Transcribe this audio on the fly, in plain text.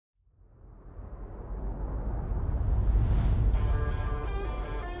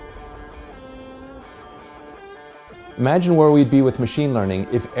Imagine where we'd be with machine learning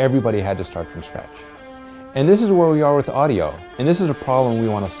if everybody had to start from scratch. And this is where we are with audio, and this is a problem we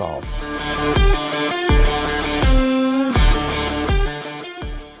want to solve.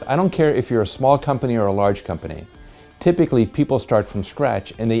 I don't care if you're a small company or a large company. Typically, people start from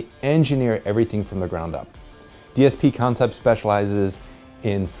scratch and they engineer everything from the ground up. DSP Concepts specializes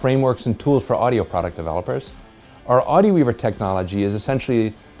in frameworks and tools for audio product developers. Our AudioWeaver technology is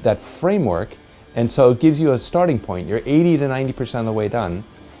essentially that framework, and so it gives you a starting point. You're 80 to 90% of the way done,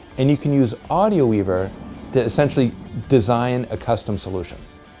 and you can use AudioWeaver to essentially design a custom solution.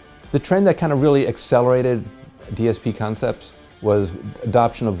 The trend that kind of really accelerated DSP Concepts was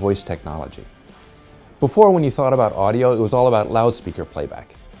adoption of voice technology. Before, when you thought about audio, it was all about loudspeaker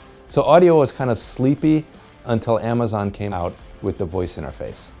playback. So audio was kind of sleepy until Amazon came out with the voice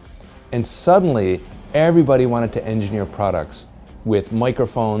interface. And suddenly, everybody wanted to engineer products with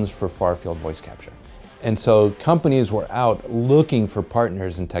microphones for far-field voice capture. And so companies were out looking for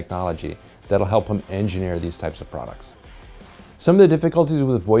partners in technology that'll help them engineer these types of products. Some of the difficulties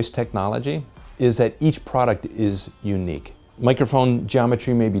with voice technology is that each product is unique. Microphone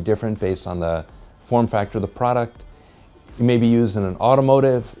geometry may be different based on the form factor of the product. It may be used in an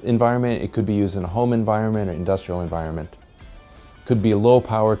automotive environment, it could be used in a home environment or industrial environment. It could be low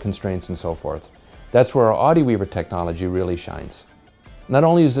power constraints and so forth. That's where our AudioWeaver technology really shines. Not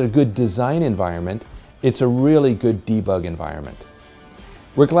only is it a good design environment, it's a really good debug environment.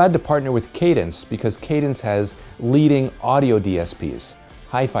 We're glad to partner with Cadence because Cadence has leading audio DSPs,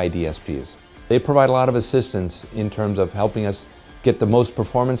 HiFi DSPs. They provide a lot of assistance in terms of helping us get the most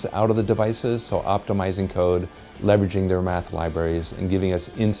performance out of the devices, so optimizing code, leveraging their math libraries, and giving us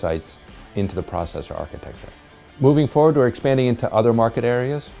insights into the processor architecture. Moving forward, we're expanding into other market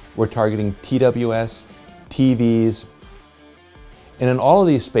areas. We're targeting TWS, TVs, and in all of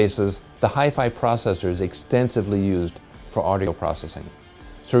these spaces, the HiFi processor is extensively used for audio processing.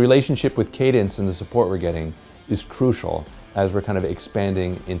 So relationship with Cadence and the support we're getting is crucial as we're kind of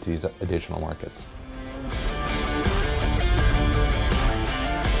expanding into these additional markets.